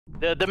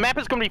The map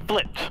is gonna be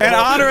flipped. In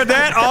honor of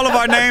that, all of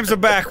our names are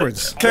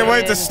backwards. Can't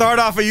wait to start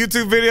off a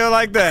YouTube video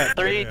like that.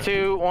 3,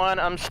 2, 1,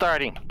 I'm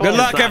starting. Good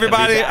luck,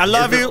 everybody. I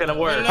love you.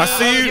 I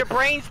see you. Your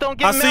brains don't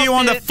get I see you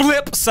on the melted.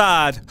 flip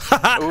side.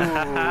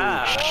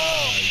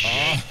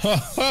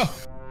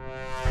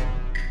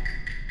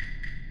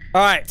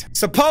 All right.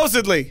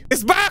 Supposedly,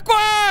 it's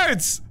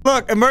backwards.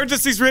 Look,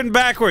 emergency's written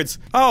backwards.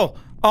 Oh,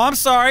 I'm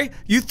sorry.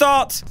 You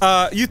thought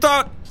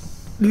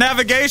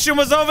navigation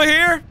was over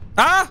here?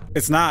 Huh?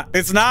 It's not.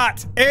 It's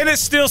not. And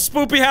it's still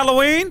spoopy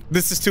Halloween.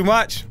 This is too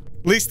much.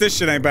 At least this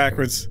shit ain't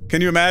backwards. Can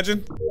you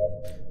imagine?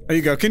 There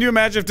you go. Can you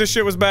imagine if this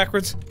shit was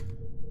backwards?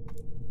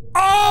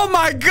 Oh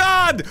my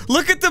God!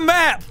 Look at the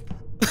map.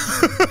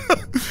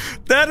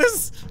 That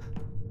is.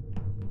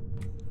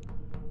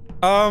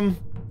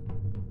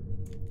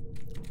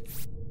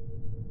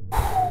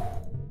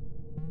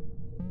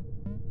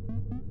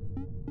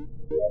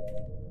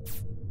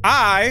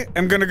 I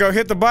am gonna go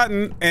hit the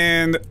button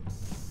and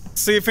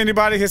see if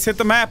anybody has hit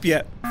the map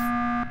yet.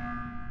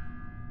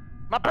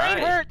 My brain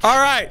hurts. All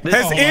right.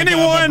 Has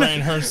anyone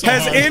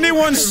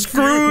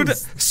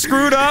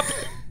screwed up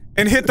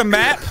and hit the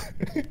map?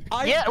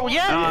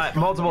 Yeah.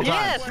 Multiple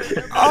times.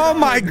 Yes. Oh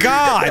my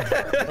God.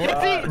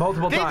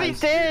 Multiple times.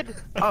 Dizzy's dead.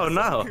 Oh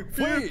no.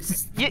 Wait.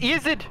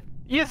 Use it.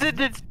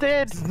 It's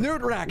dead.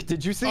 Snoot Rack,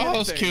 did you see Oh,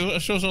 anything? that's cute.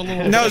 It shows a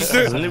little. No,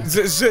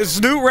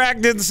 Snoot Rack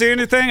didn't see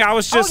anything. I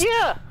was just. Oh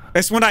yeah.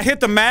 It's when I hit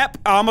the map,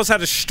 I almost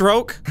had a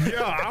stroke.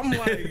 Yeah, I'm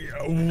like,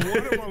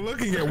 what am I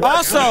looking at?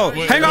 Also,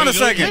 hang on a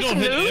second. You don't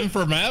hit in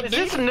for map, Is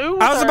this new?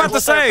 I was about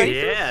to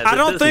say, Yeah, I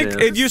don't this think is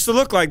it used to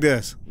look like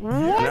this.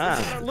 What?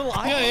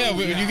 Yeah,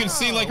 you can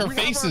see like our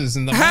faces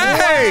in the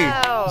Hey!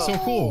 Wow. So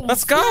cool.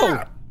 Let's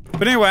go.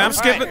 But anyway, I'm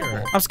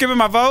skipping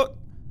my vote.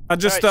 I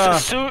just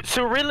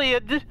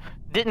Cerulean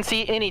didn't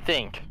see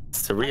anything.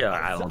 Surreal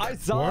Island. I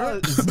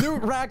saw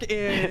Snoot Rack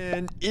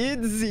and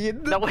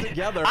Idzid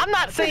together. I'm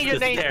not saying your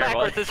This is names terrible.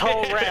 backwards this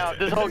whole round,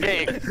 this whole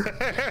game.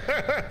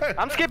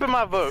 I'm skipping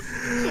my vote.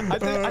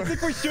 I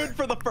think we should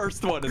for the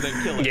first one and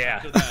then kill it.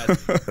 Yeah. After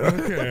that.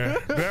 Okay,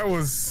 that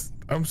was.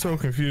 I'm so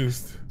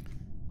confused.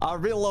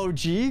 Real OG.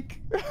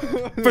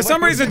 for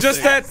some reason just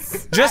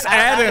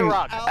adding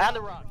Add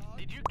the rock.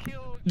 Did you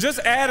kill? just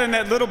adding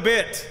that little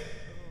bit,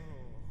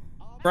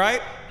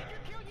 right?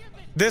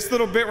 This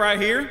little bit right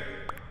here.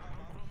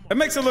 It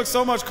makes it look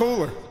so much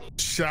cooler.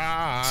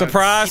 Shot.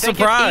 Surprise,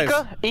 surprise.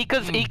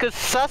 Ika's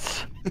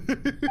sus.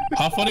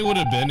 How funny would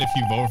it have been if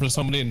you vote for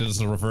somebody and it's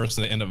the reverse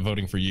and they end up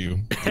voting for you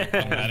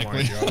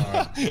automatically?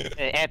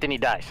 Anthony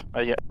dies.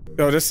 Yeah.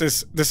 Yo, this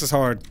is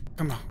hard.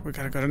 Come on, we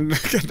gotta go to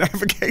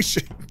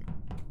navigation.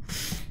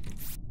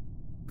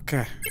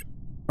 Okay.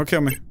 Don't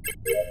kill me.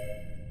 You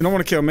don't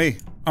want to kill me.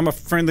 I'm a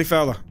friendly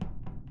fella.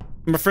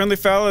 I'm a friendly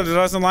fella that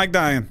doesn't like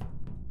dying.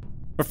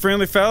 A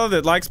friendly fella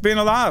that likes being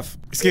alive.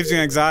 This gives you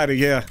anxiety,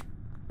 yeah.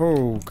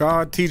 Oh,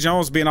 God. T.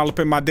 Jones being all up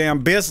in my damn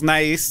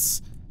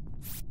business.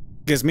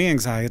 Gives me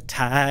anxiety.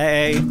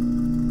 I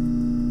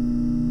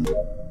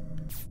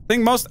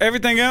think most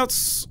everything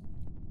else,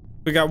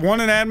 we got one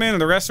in admin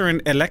and the rest are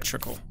in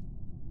electrical.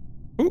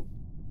 Ooh.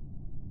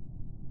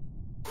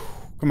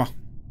 Come on.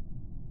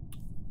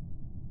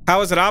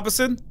 How is it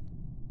opposite?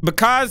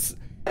 Because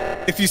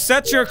if you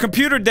set your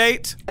computer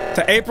date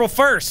to April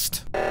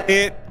 1st,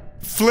 it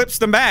flips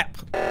the map.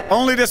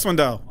 Only this one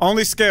though.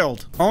 Only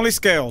scaled. Only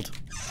scaled.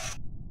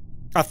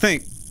 I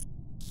think.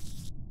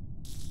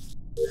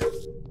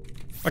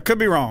 I could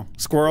be wrong.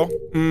 Squirrel.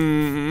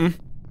 Okay,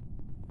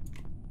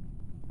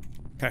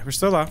 we're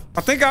still alive.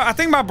 I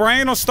think my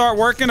brain will start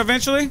working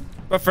eventually,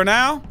 but for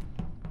now,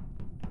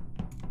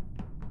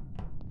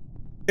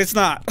 it's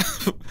not.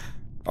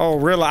 Oh,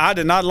 Rilla, I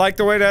did not like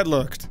the way that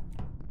looked.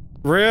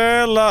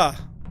 Rilla.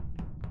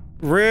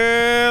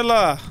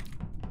 Oh,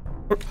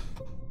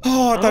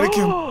 I thought he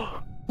killed.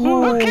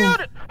 Who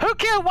killed? Who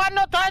killed? Why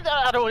not?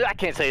 I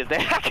can't say his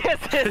name. I can't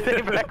say his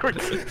name backwards.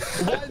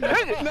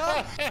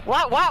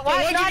 Why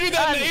Why'd not? you do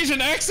that in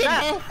Asian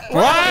accent,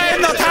 bro? Why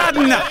not?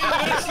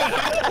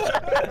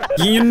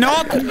 You're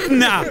not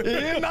nah.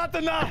 You're not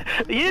the nah.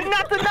 You're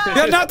not the nah.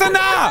 You're not the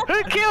nah.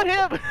 Who killed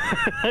him?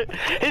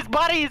 His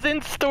body is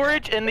in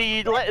storage, and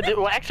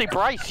well, actually,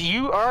 Bryce,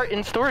 you are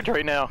in storage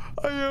right now.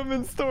 I am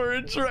in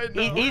storage right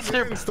now.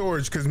 We're in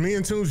storage because me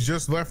and Toons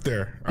just left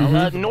there. I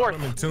was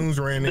north. And Toons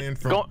ran in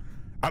from.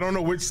 I don't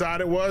know which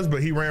side it was,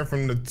 but he ran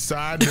from the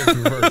side that's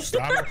reversed.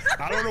 I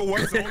don't know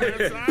what's on that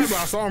side, but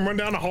I saw him run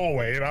down the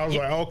hallway, and I was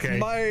like, okay.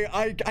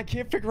 I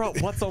can't figure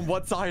out what's on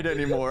what side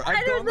anymore.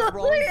 I've gone the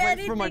wrong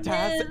place for my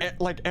task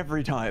like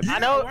every time. I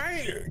know.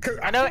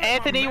 I know.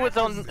 Anthony was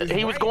on.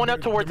 He was going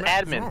up towards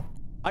admin.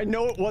 I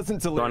know it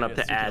wasn't Delirious. Going up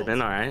to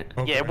admin, all right.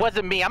 Okay. Yeah, it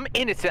wasn't me. I'm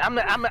innocent. I'm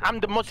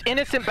the most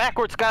innocent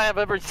backwards guy I've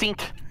ever seen.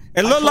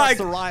 It looked like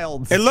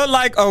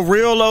a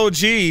real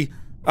OG.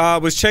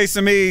 Was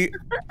chasing me.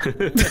 No,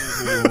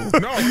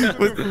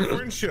 with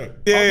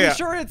friendship. Yeah, Are we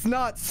sure it's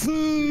not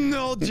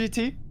no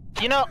GT?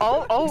 You know,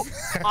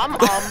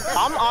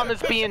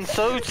 is being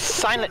so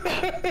silent.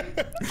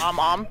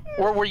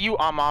 Or were you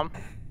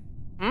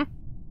Hmm?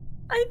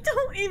 I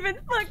don't even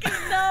fucking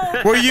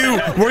know. Were you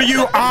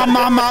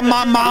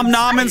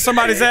nomming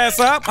somebody's ass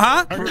up,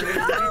 huh? I was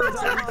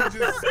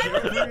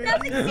in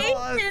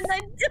navigation. I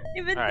don't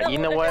even know. Alright, you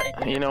know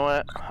what? You know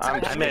what?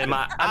 I made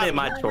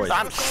my choice.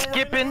 I'm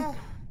skipping.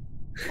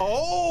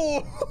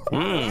 Oh!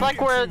 It's like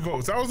we're.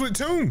 Votes. I was with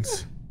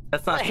Toons.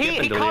 That's not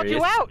He called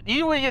you out.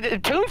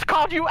 Toons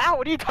called you out.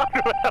 What are you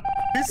talking about?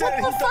 He said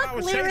he What the thought I fuck,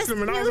 was Lyris chasing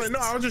him, and I was like, used? no,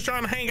 I was just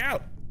trying to hang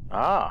out.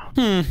 Ah.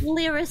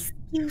 Lyris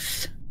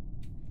use.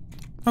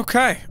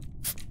 Okay.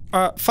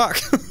 Fuck.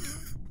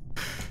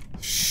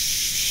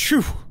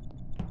 Shoo.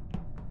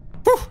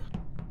 Whew.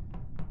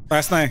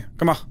 Last name.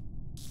 Come on.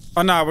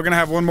 Oh no, we're gonna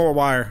have one more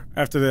wire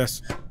after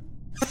this.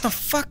 What the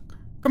fuck?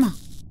 Come on.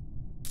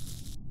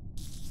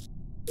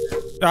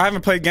 I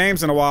haven't played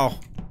games in a while.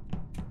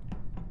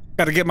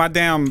 Gotta get my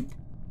damn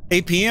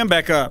APM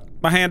back up.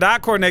 My hand-eye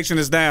coordination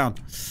is down.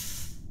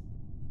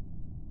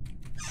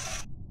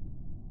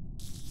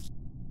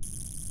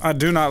 I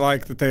do not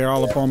like that they are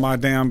all up on my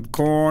damn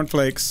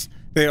cornflakes.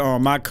 They are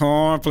my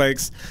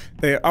cornflakes.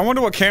 I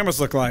wonder what cameras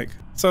look like.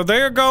 So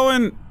they're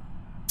going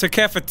to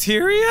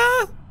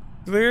cafeteria?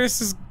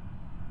 Bryce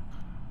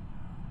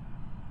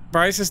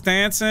is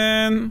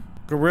dancing.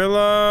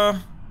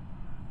 Gorilla.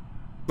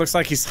 Looks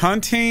like he's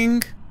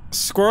hunting.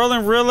 Squirrel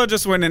and Rilla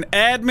just went in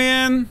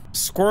admin.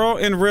 Squirrel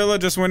and Rilla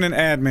just went in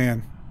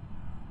admin.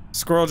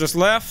 Squirrel just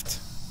left.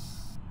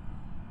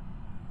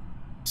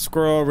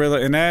 Squirrel, Rilla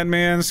in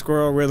admin.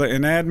 Squirrel, Rilla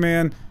in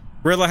admin.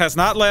 Rilla has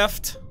not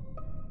left.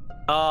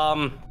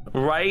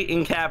 Right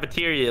in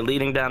cafeteria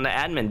leading down to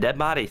admin. Dead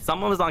body.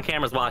 Someone was on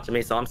cameras watching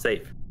me, so I'm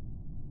safe.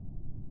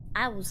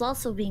 I was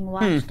also being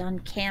watched on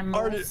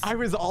cameras. I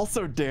was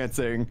also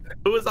dancing.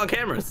 Who was on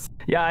cameras?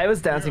 Yeah, I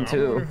was dancing I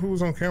wonder too. who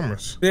was on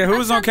cameras? Yeah, who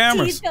was on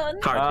cameras?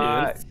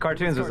 CaRtOoNz.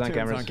 CaRtOoNz was on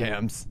cameras. On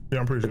cams. Yeah,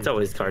 I'm pretty sure. It's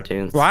always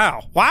CaRtOoNz.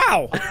 Wow.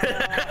 Wow.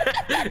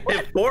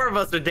 If 4 of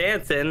us are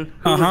dancing,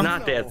 who was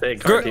not dancing?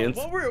 CaRtOoNz.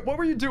 What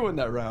were you doing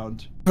that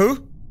round?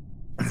 Who?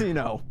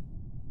 Cino.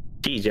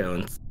 G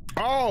Jones.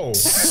 Oh.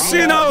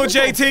 Cino,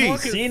 JT.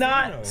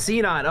 C-Not?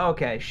 C-Not.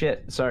 Okay,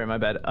 shit. Sorry, my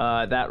bad.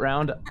 That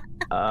round,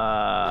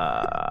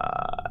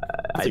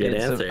 I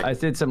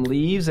did some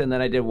leaves, and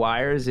then I did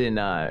wires in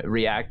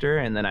reactor,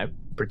 and then I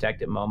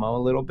protected Momo a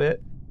little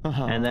bit,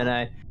 and then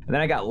I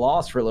got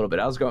lost for a little bit.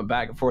 I was going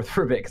back and forth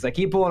for a bit because I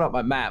keep pulling up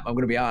my map. I'm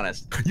gonna be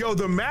honest. Yo,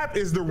 the map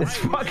is the right. It's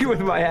fucking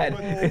with my head.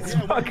 It's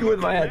fucking with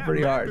my head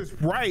pretty hard. It's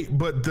right,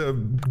 but the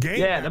game.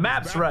 Yeah, the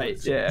map's right.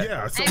 Yeah.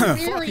 Yeah. So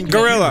really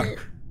Gorilla.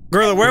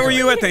 Gorilla, where were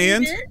you at the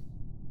end?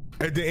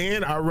 At the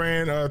end, I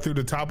ran through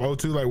the top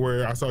O2, like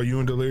where I saw you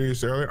and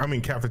Delirious earlier. I mean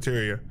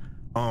cafeteria.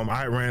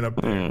 I ran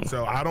up there,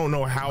 so I don't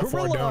know how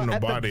far down the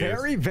body is.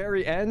 At the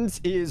very end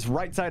is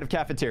right side of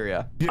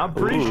cafeteria. Yeah. I'm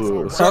pretty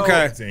sure.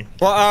 Okay.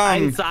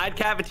 Well, inside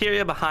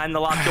cafeteria behind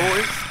the locked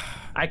doors.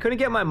 I couldn't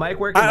get my mic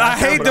working. I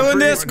hate doing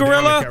this,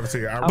 Gorilla,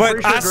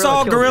 but I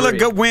saw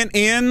Gorilla went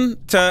in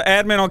to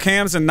admin on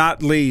cams and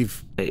not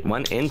leave. Wait,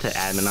 went into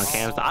admin on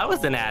cams. I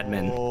was in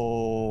admin.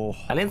 Oh.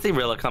 I didn't see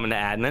Rilla coming to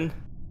admin.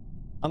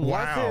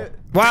 Wow.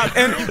 Wow,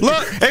 and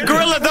look, and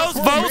Gorilla, those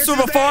votes were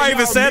before I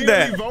even said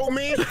that. Vote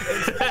me.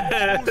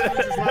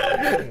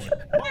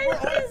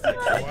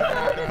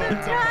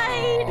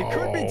 It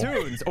could be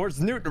Toons or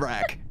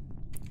Snootrak.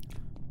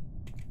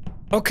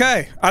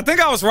 Okay, I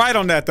think I was right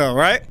on that though,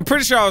 right? I'm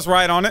pretty sure I was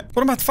right on it.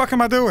 What the fuck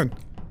am I doing?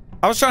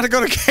 I was trying to go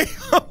to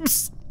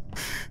cams.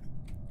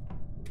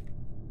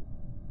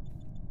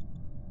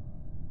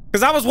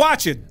 Because I was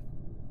watching.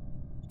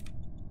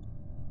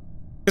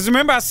 Because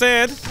remember I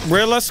said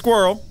Rilla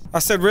Squirrel. I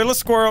said Rilla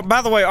Squirrel.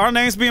 By the way, our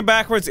names being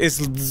backwards is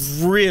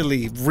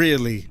really,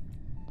 really...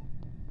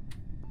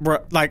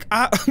 like,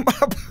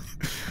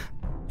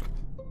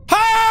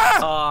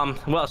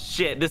 well,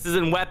 shit. This is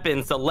in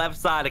weapons, so left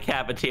side of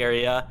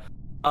cafeteria.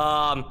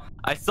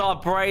 I saw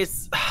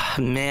Bryce.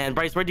 Man,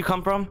 Bryce, where'd you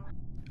come from?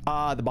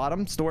 The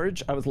bottom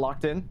storage. I was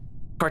locked in.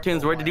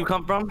 CaRtOoNz, where did you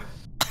come from?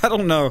 I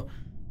don't know.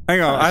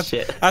 Hang on. Oh,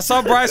 shit. I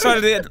saw Bryce.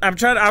 I'm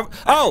trying to.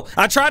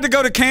 I tried to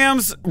go to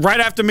Cam's right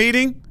after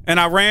meeting, and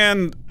I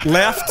ran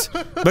left,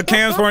 but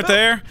Cam's weren't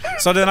there.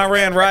 So then I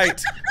ran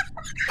right,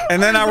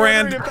 and then I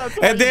ran,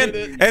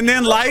 and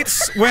then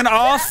lights went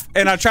off,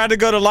 and I tried to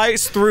go to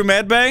lights through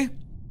medbay,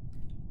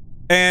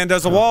 and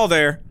there's a wall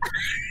there,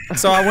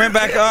 so I went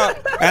back up,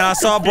 and I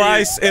saw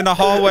Bryce in the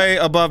hallway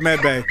above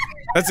medbay.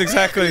 That's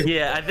exactly.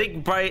 Yeah, I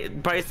think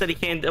Bryce said he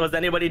came. Was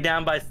anybody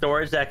down by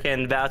storage that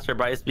can vouch for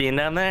Bryce being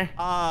down there?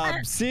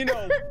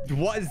 Cino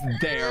was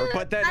there,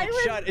 but then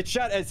it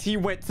shut as he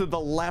went to the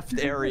left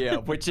area,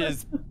 which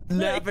is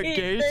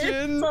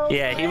navigation.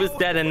 Yeah, he was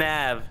dead in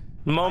nav.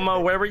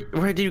 Momo,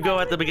 where do you go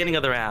at the beginning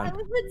of the round? I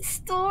was in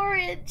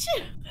storage.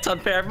 It's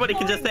unfair. Everybody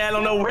can just say I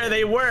don't know where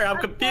they were. I'm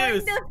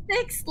confused. To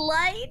fix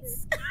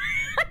lights.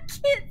 I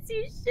can't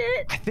see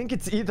shit. I think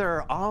it's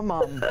either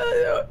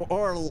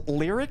or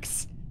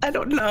lyrics. I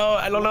don't know.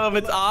 I don't know if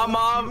it's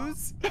Amam.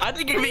 I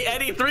think it could be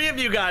any 3 of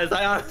you guys.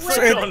 I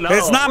honestly don't know.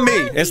 It's not me.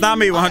 It's not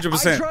me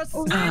 100%. I trust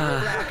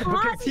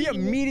because he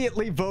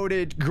immediately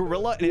voted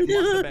Gorilla, and it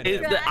must have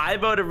been him. I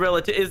voted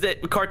Rilla too. Is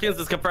it CaRtOoNz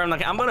is confirmed?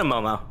 Like, I'm voting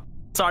Momo.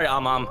 Sorry,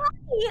 I'm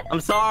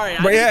sorry.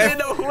 But I yeah, didn't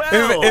know who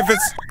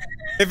else.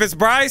 if it's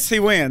Bryce, he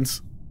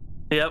wins.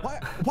 Yep.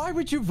 Why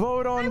would you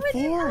vote on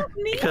 4?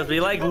 Because we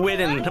like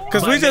winning.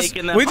 Because we just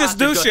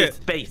do shit.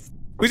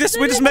 We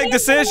just make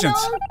decisions.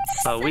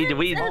 Oh, we did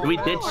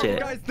shit. You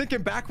guys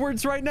thinking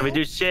backwards right now? We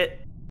do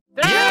shit.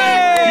 Yay!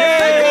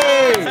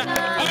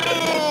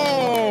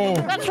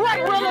 That's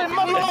right, Willie.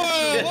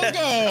 Let's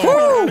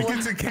go.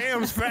 Get to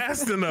cams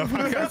fast enough.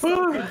 I got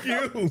so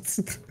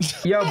confused.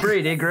 Yo,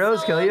 Bree, did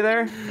Gorillas kill you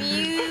there?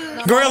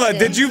 Gorilla,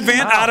 did you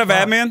vent out of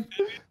admin?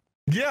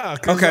 Yeah.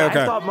 Okay.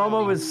 I thought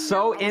Momo was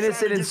so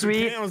innocent and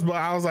sweet. Cams, but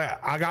I was like,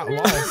 I got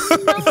lost.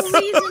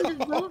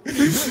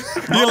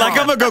 You're like,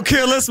 I'm gonna go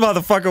kill this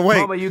motherfucker. Wait.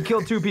 Momo, you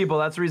killed 2 people.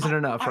 That's reason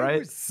enough, right? I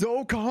was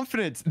so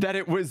confident that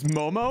it was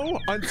Momo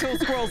until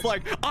Squirrel's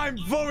like, I'm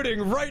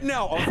voting right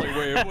now. I was like,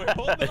 wait,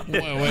 hold on.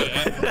 Wait.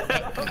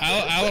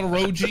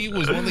 Alaroji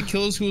was one of the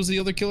killers. Who was the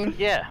other killer?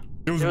 Yeah.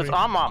 It was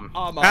Amam.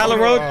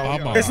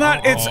 Alaro, it's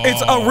not. It's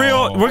a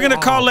real. We're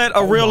gonna call that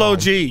a real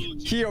OG.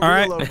 All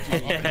right,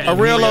 a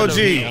real OG.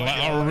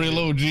 A real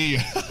OG.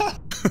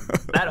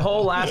 That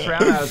whole last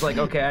round, I was like,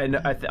 okay,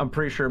 I'm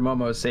pretty sure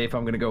Momo's safe.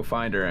 I'm gonna go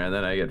find her, and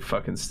then I get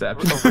fucking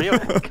stepped.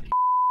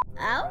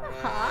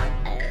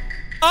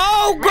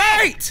 Oh,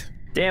 great!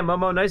 Damn,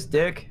 Momo, nice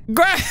dick.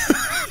 Great.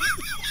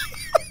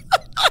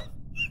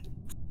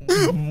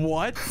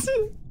 What?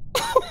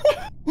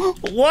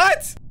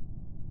 What?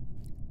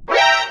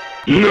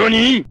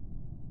 NANI?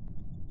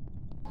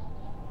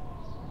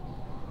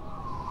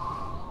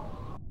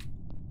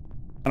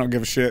 I don't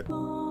give a shit.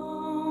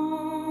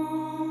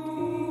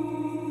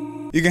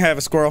 You can have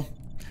it, Squirrel.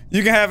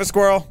 You can have it,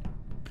 Squirrel.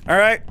 All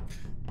right?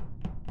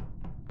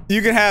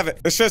 You can have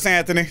it. It's just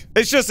Anthony.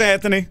 It's just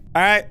Anthony.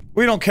 All right?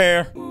 We don't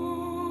care.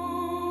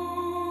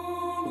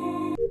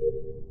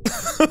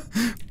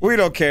 We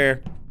don't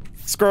care.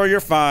 Squirrel, you're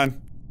fine.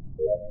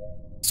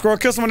 Squirrel,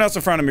 kill someone else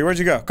in front of me. Where'd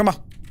you go? Come on.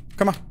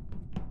 Come on.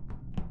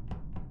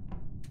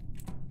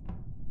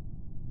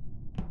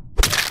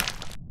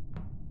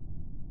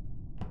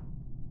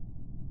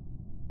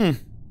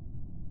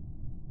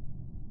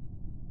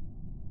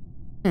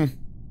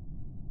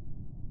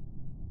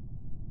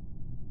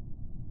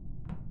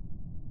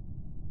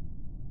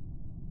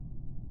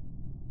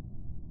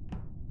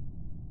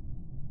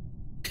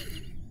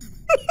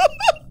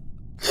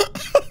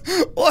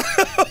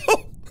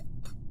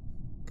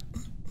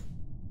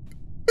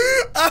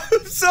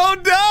 I'm so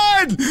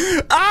done!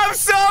 I'm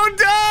so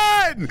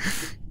done!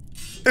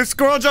 If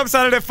Squirrel jumps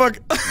out of that fuck.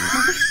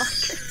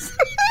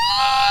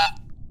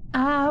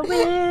 I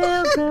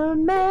will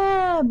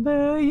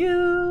remember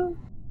you.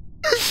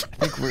 I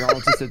think we're all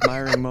just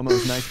admiring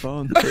Momo's nice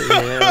bone.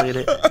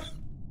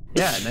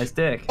 Yeah, nice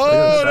dick.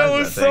 Oh, that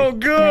was so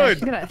good.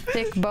 She's got a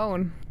thick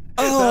bone.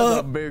 That's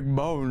a big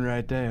bone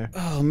right there.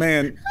 Oh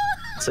man.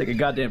 It's like a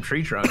goddamn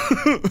tree trunk.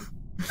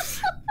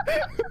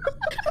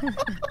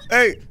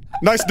 Hey,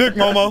 nice dick,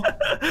 Momo.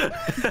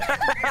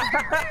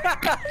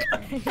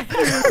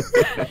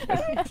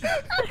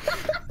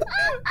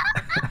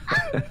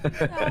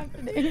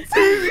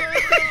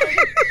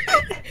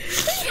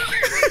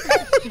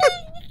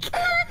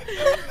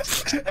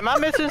 Am I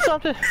missing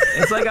something?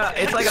 It's like a.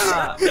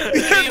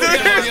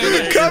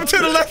 Come to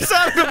the left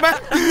side of the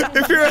map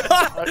if you're.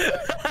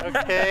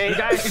 Okay. You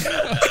guys,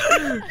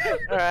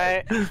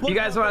 Alright. you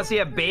guys want to see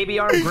a baby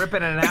arm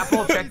gripping an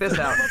apple? Check this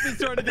out.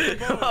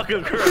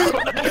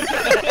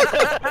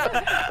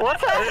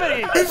 What's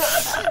happening?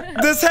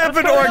 This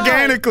happened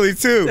organically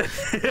too.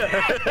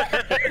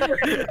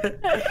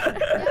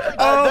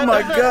 Oh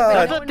my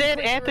god. There's a dead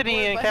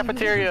Anthony in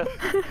cafeteria.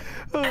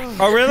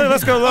 Oh really?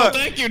 Let's go look.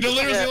 Thank you.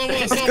 Delirious the only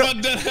one that saw my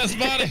dead ass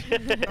body.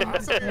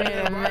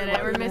 Wait a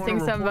minute, we're missing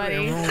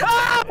somebody.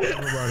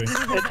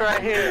 It's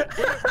right here.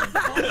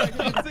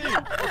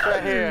 It's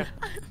right here.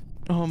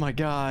 Oh my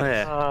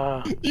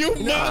god. You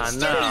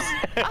monsters!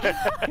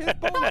 His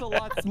bone's a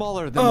lot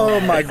smaller than Oh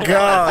my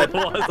god.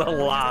 That was a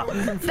lot.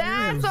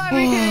 That's why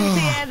we couldn't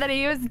see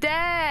Anthony. He was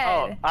dead.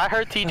 Oh, I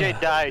heard TJ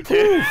die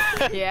too.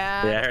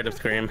 Yeah. Yeah, I heard him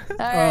scream.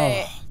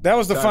 Alright. That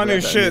was the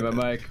funniest shit.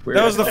 That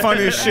was the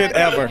funniest shit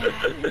ever.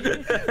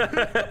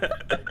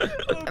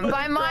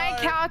 By my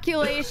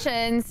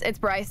calculations, it's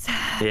Bryce.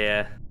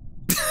 Yeah.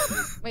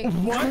 Wait.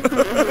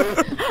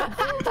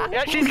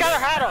 Yeah, she's got her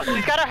hat on.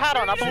 She's got her hat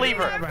on. I believe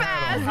her.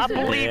 I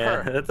believe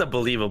her. That's a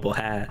believable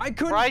hat. I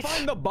couldn't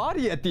find the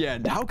body at the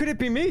end. How could it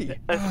be me?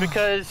 That's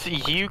because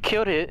you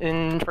killed it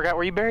and forgot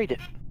where you buried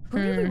it.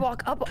 Where did we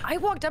walk up? I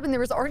walked up and there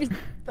was already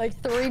like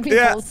 3 people.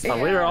 Yeah.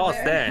 Oh, we were all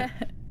staying.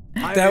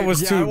 That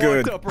was too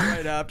good. I walked up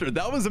right after.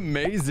 That was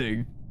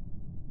amazing.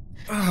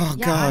 Oh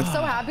Yeah, god. I'm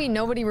so happy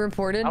nobody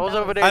reported. I was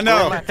over there. I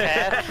know. doing my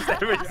task.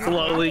 Everyone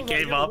slowly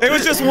came up. It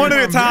was just one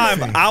at a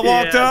time. I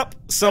walked up,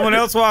 someone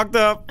else walked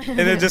up, and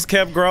it just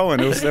kept growing.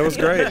 It was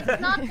great. It's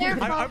not their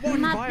fault. I walked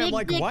My by, I'm big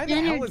like, dick why the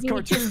hell is energy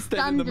was CaRtOoNz just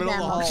standing in the stunned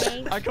middle of the them,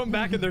 hall? okay? I come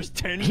back and there's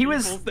 10 He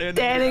was people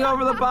standing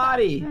over the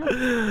body.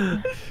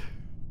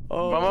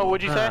 Momo,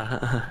 what'd you say?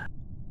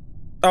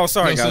 Oh,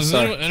 sorry No, so guys. does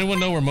Sorry. anyone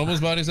know where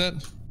Momo's body's at?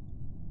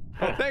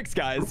 Oh, thanks,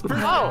 guys.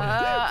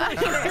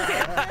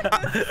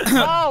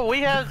 Oh, we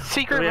have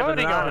secret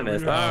voting on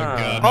it.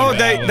 Oh,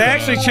 they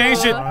actually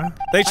changed it.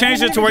 They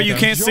changed it to where you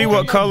can't see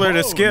what color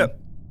to skip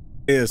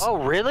is.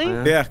 Oh, really?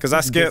 Yeah, because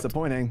I skipped.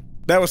 Disappointing.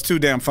 That was too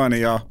damn funny,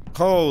 y'all.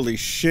 Holy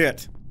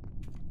shit.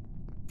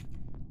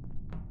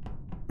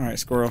 All right,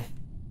 squirrel.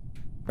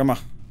 Come on.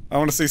 I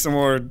want to see some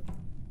more.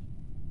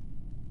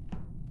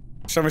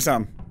 Show me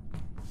something.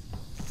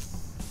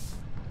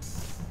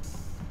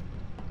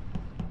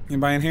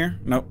 Anybody in here?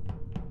 Nope.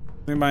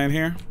 Anybody in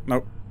here?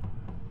 Nope.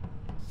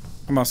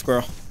 Come on,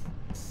 squirrel.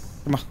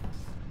 Come on.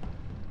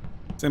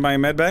 Is anybody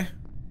in medbay?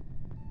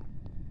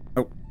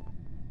 Nope.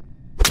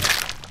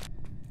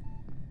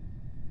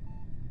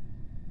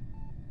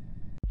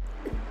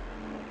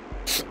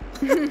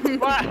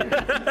 What?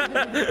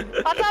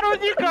 I thought it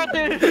was you,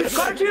 CaRtOoNz.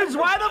 CaRtOoNz,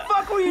 why the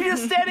fuck were you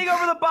just standing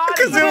over the body?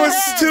 Because it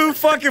was too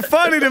fucking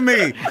funny to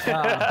me.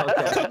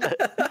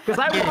 Because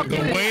I walked The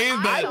in. way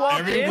that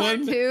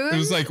everyone, it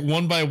was like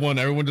one by one,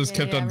 everyone just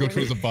kept on going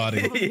towards the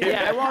body.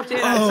 Yeah, I walked in.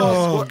 I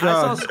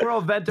saw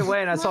Squirrel vent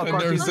away, and I saw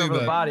CaRtOoNz over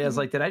the body. I was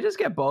like, did I just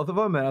get both of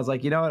them? And I was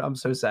like, you know what? I'm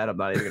so sad. I'm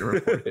not even gonna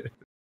report it.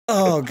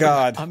 Oh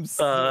God. I'm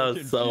so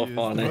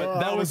funny.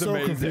 That was so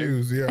amazing.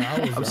 confused.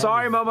 Yeah, I'm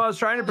sorry, Momo. I was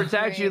trying to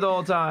protect you the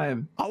whole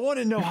time. I want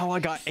to know how I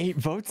got 8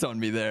 votes on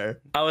me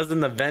there. I was in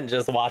the vent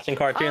just watching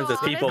CaRtOoNz as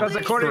people. Because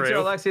according to threw.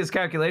 Alexia's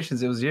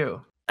calculations, it was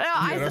you. No,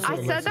 I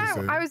said that.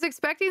 I was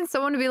expecting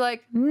someone to be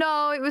like,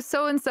 no, it was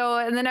so and so,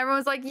 and then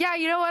everyone's like, yeah,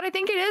 you know what? I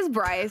think it is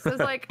Bryce. I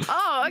was like,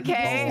 oh,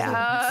 okay.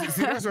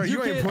 See, that's right.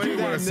 You ain't played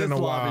with us in a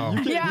while.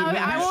 Yeah,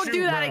 I won't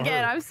do that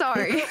again. I'm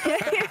sorry.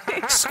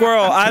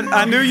 Squirrel,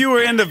 I knew you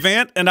were in the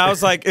vent, and I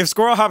was like, if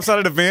Squirrel hops out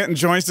of the vent and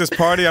joins this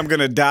party, I'm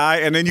gonna die.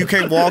 And then you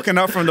came walking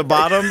up from the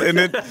bottom, and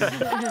it.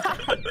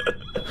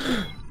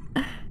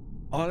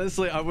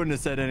 Honestly, I wouldn't have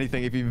said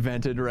anything if you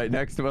vented right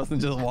next to us and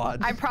just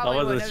watched. I probably I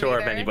wasn't wouldn't sure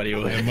if either. anybody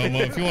would. Hey,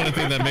 Momo, if you want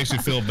anything that makes you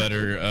feel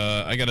better,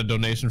 I got a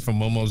donation from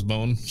Momo's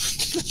Bone.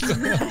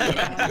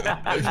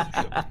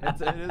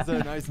 It is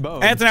a nice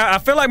bone. Anthony, I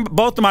feel like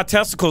both of my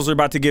testicles are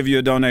about to give you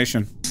a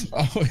donation.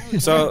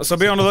 So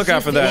be on the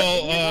lookout for that.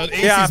 Well,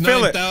 Yeah, I Acey's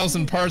feel it.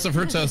 9,000 parts of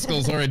her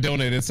testicles already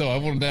donated, so I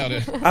won't doubt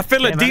it. I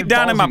feel it deep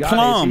down in my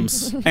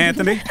plums,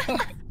 Anthony.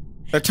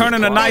 They're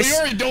turning a nice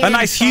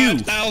hue.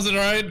 5,000,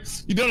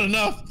 right? You done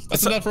enough.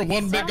 That's enough for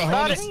one big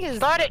cojones.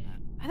 Start it.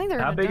 I think they're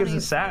How gonna big is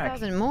donate the sack?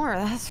 5,000 more.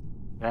 That's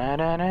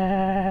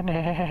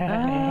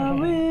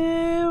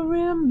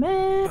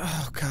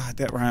Oh God,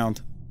 that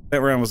round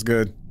was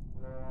good.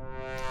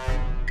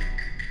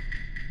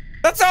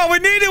 That's all we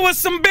needed was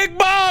some big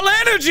ball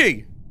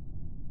energy.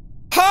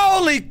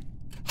 Holy,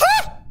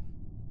 huh?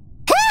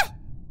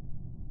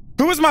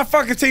 Who was my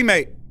fucking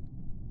teammate?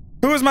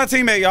 Who was my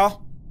teammate,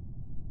 y'all?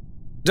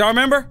 Do y'all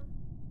remember?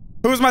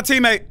 Who was my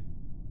teammate?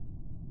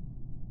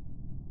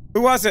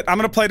 Who was it? I'm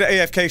gonna play the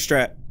AFK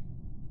strat.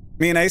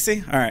 Me and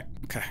AC? All right.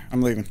 Okay,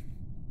 I'm leaving.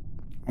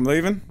 I'm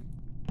leaving.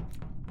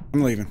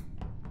 I'm leaving.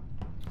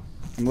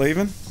 I'm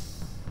leaving.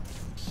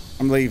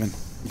 I'm leaving.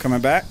 I'm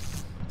coming back.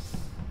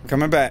 I'm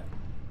coming back.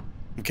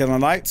 I'm killing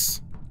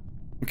lights.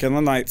 I'm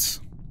killing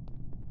lights.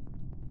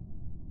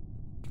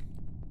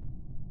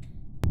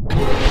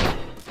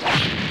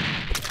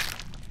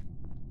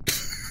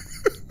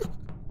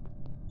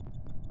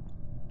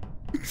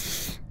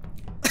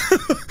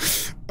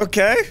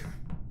 Okay.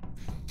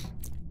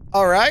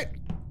 All right.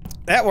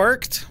 That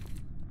worked.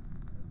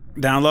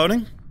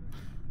 Downloading.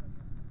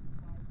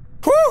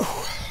 Whew.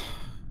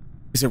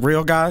 Is it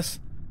real, guys?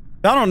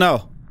 Y'all don't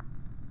know.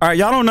 All right,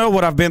 y'all don't know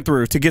what I've been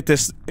through to get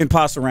this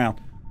imposter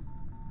round.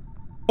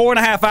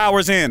 4.5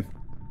 hours in. All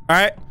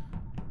right?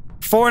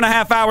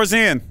 4.5 hours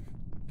in.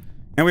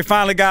 And we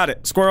finally got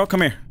it. Squirrel,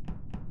 come here.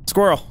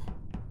 Squirrel.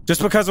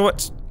 Just because of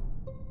what...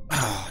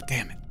 Oh,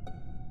 damn it.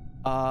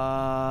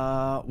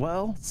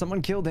 Well,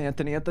 someone killed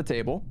Anthony at the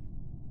table.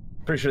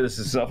 Pretty sure this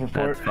is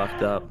self-report. That's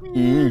fucked up.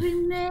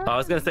 I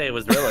was gonna say it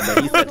was Rilla,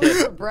 but he said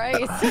it.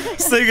 Bryce.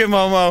 Sing it,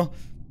 Momo.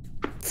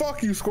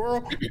 Fuck you,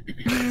 squirrel.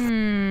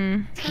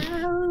 I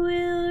will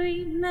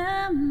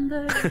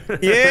remember.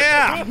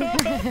 Yeah.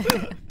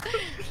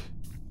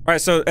 All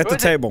right, so at the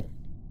table.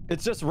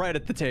 It's just right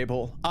at the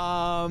table.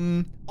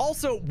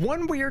 Also,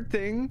 one weird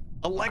thing.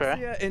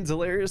 Alexia and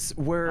Delirious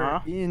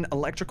were in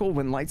electrical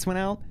when lights went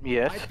out.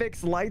 Yes. I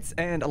fixed lights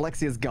and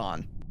Alexia's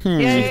gone.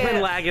 Yeah, she's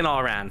been lagging all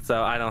around,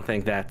 so I don't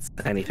think that's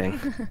anything.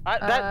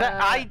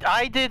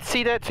 I did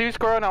see that too,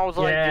 Squirrel, and I was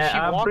like, did she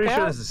I'm walk pretty out?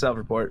 sure this is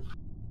self-report.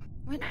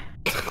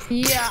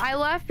 Yeah, I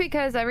left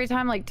because every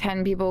time like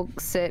 10 people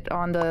sit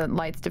on the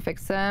lights to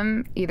fix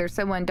them, either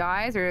someone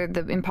dies or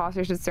the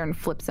imposter sits there and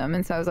flips them.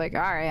 And so I was like,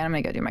 all right, I'm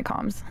gonna go do my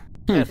comms.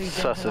 That's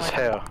sus as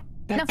hell.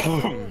 That's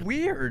so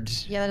weird.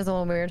 Yeah, that is a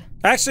little weird.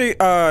 Actually,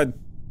 I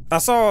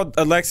saw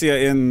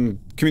Alexia in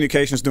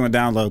communications doing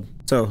download,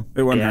 so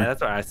it wasn't her. Yeah,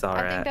 that's where I saw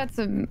her I think at. that's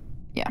a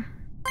yeah.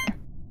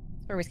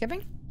 Are we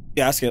skipping?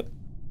 Yeah, I skipped.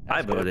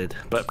 I voted,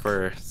 but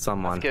for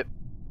someone. Skip.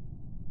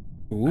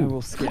 I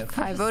will skip.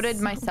 I voted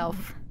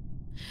myself.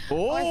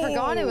 Oh, I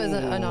forgot it was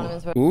an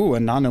anonymous vote. Ooh,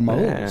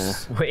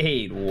 anonymous.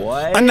 Wait,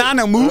 what?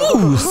 Anonymous. It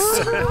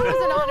was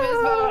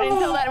anonymous vote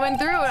until that went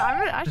through.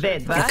 I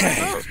should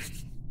Okay.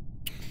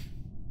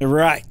 You're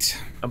right.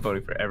 I'm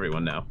voting for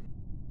everyone now.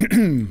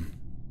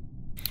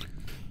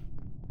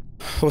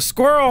 Well,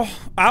 Squirrel,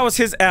 I was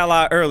his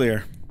ally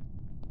earlier.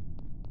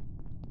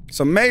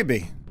 So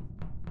maybe,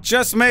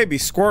 just maybe,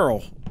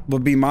 Squirrel will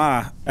be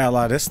my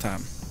ally this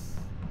time.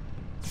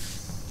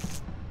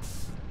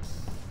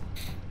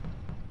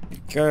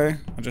 Okay,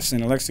 I just seen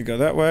Alexi go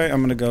that way.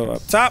 I'm gonna go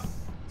up top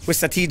with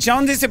the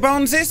T-Joneses and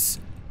Boneses.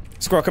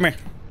 Squirrel, come here.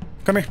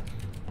 Come here.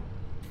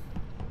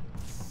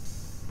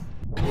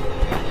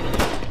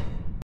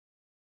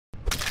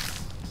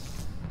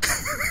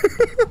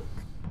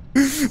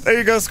 There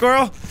you go,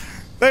 Squirrel.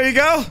 There you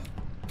go.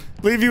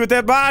 Leave you with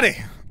that body.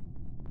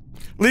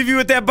 Leave you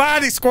with that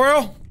body,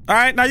 Squirrel. All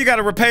right, now you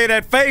gotta repay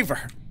that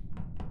favor.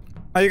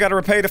 Now you gotta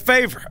repay the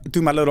favor.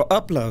 Do my little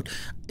upload.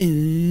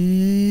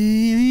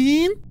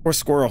 Or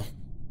Squirrel.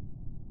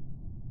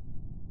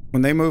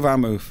 When they move, I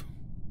move.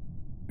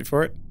 Wait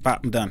for it.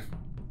 Bop, I'm done.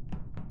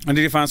 I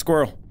need to find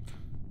Squirrel.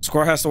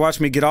 Squirrel has to watch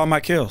me get all my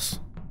kills.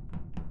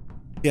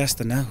 He has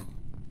to know.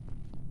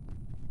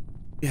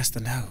 He has to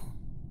know.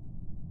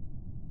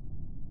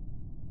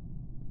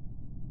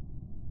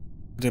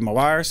 Did my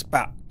wires.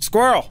 Bop.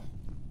 Squirrel!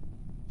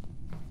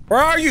 Where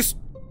are you?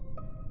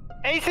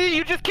 AC,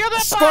 you just killed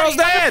that Squirrel's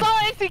body. dead! I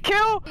saw AC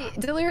kill.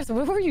 Delirious,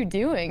 what were you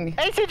doing?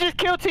 AC just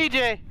killed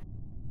TJ.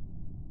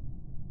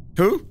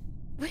 Who?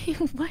 Wait,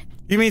 what?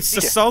 You mean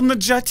Sasona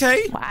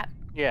Jate? What?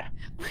 Yeah.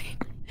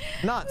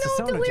 Not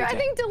No, Delirious. I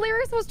think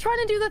Delirious was trying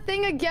to do the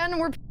thing again.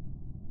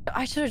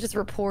 I should have just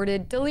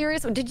reported.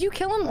 Delirious, did you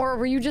kill him, or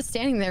were you just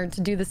standing there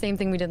to do the same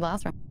thing we did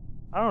last round?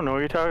 I don't know what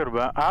you're talking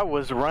about. I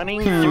was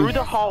running through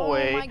the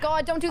hallway. Oh my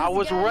god, don't do this I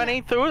was again.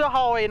 running through the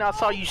hallway and I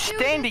saw you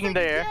standing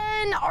there.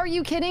 Again? Are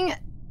you kidding?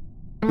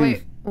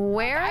 Wait,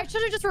 where? I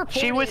should have just reported.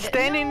 She was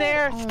standing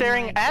there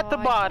staring at the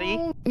body.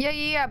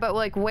 Yeah, but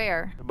like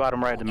where? The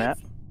bottom right of the map.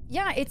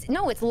 Yeah, it's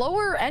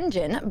lower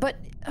engine, but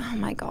oh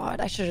my god,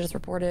 I should have just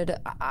reported.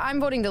 I'm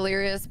voting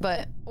Delirious,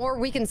 but or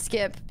we can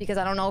skip because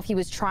I don't know if he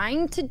was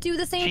trying to do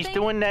the same thing. She's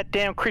doing that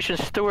damn Christian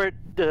Stewart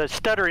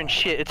stuttering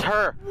shit. It's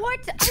her. What?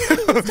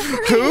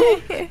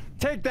 Who?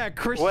 Take that,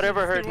 Christian.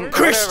 Whatever her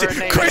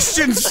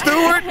Christian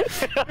Stewart?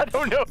 I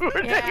don't know who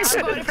her name is.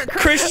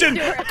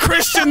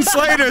 Christian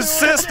Slater's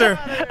sister.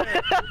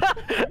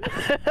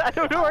 I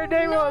don't know what her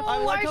name was. I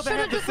like how they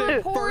have the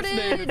same first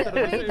name instead of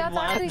the same That's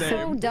last actually name.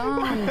 so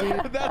dumb,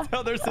 dude. That's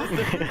how their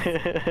sister.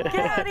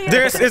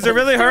 Is it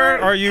really her?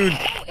 Or are you? No,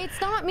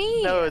 it's not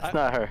me. No, it's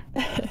not her.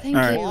 Thank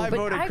All right. you. Well, I but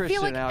voted I Christian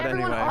feel like out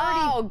everyone anyway.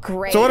 already. Oh,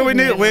 great. So what do we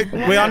need?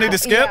 We all need to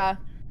skip? Yeah.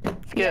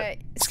 Skip.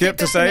 Skip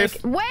to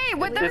save? Wait,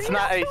 but there's It's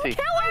not no AC. killers.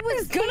 I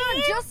was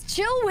gonna just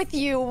chill with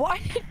you. Why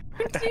did you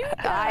do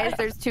that? Guys,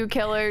 there's 2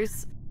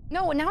 killers.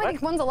 No, now I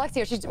think one's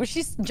Alexia.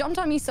 She's jumped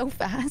on me so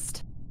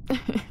fast.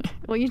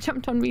 Well, you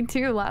jumped on me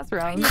too last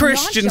round.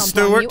 Christian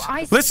Stewart.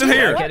 Listen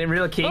here. Getting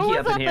real kinky Who was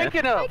up in I here.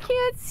 thinking of? I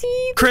can't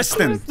see.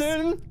 Kristen.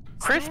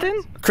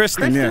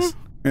 Kristen? Yes.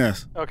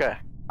 Yes. Okay.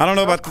 I don't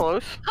know about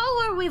close. Who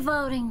are we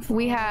voting for?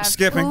 We have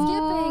Skipping. 2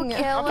 Skipping.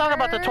 killers. I'm talking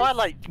about the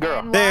Twilight girl.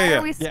 And why Yeah.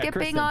 are we Yeah, skipping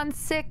Kristen. on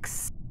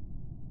 6?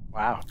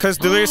 Wow. Because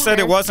Delirious said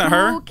it wasn't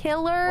her. 2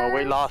 killers. Well,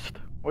 we lost.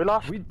 We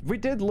lost. We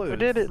did lose. We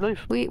did at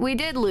least. We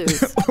did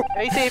lose.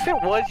 AC, if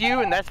it was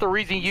you and that's the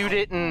reason you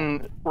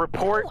didn't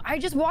report. I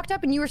just walked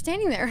up and you were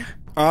standing there.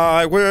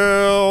 I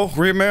will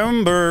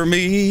remember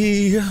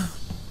me.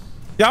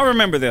 Y'all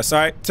remember this, all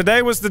right?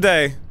 Today was the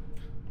day.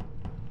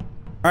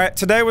 All right,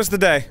 today was the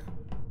day.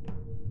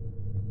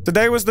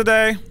 Today was the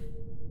day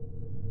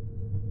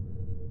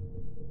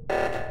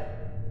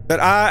that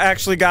I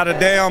actually got a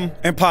damn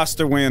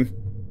imposter win.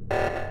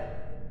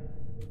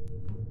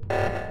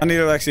 I need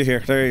Alexia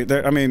here.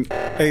 I mean,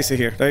 AC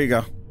here. There you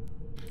go.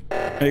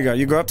 There you go.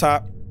 You go up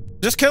top.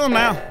 Just kill him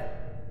now.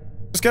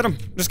 Just get him.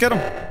 Just get him.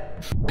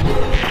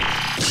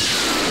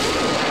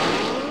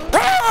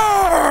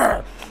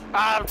 Roar!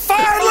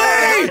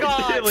 Finally!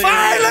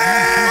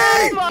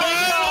 Finally!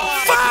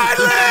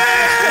 Finally!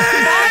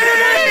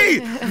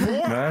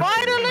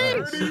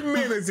 30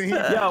 minutes and he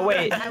Yo,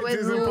 wait. I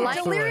was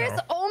like, Delirious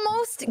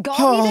almost got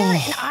Oh. me there,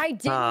 and I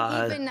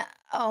didn't even.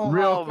 Oh,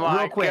 Real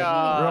my quick.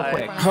 God.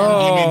 Real quick. You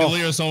Oh. mean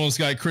Delirious almost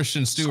got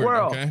Christian Stewart,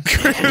 Squirrel. okay?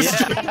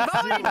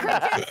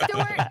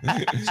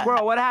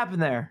 Squirrel, what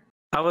happened there?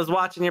 I was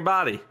watching your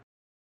body.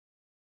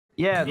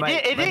 Yeah, my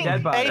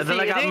dead body. And then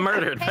I got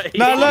murdered.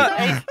 Now look,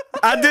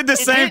 I did the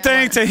same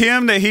thing to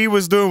him that he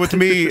was doing with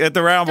me at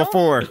the round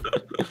before.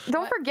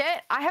 Don't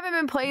forget, I haven't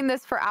been playing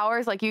this for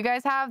hours like you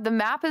guys have. The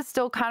map is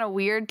still kind of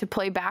weird to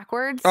play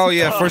backwards. Oh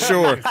yeah, for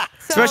sure.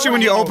 Especially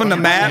when you open the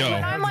map.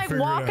 When I'm like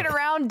walking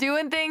around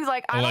doing things,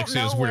 like I Alexia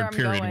don't is know where weird, I'm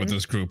period, going. with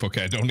this group.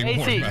 Okay, don't even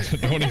worry AC. about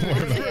it. Don't even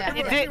worry about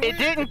it.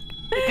 Yeah.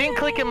 It didn't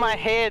click in my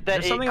head that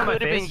There's it something on my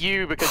could have been face.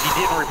 you because you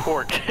didn't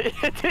report.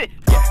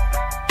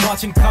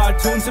 Watching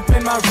cartoons up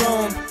in my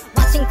room.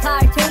 Watching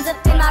cartoons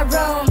up in my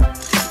room.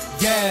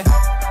 Yeah.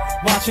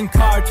 Watching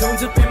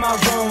cartoons up in my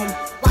room.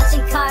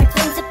 Watching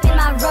cartoons up in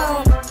my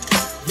room.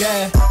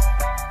 Yeah,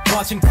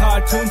 watching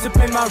cartoons up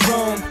in my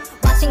room.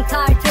 Watching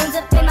cartoons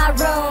up in my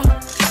room.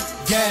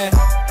 Yeah,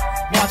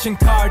 watching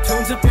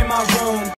cartoons up in my room.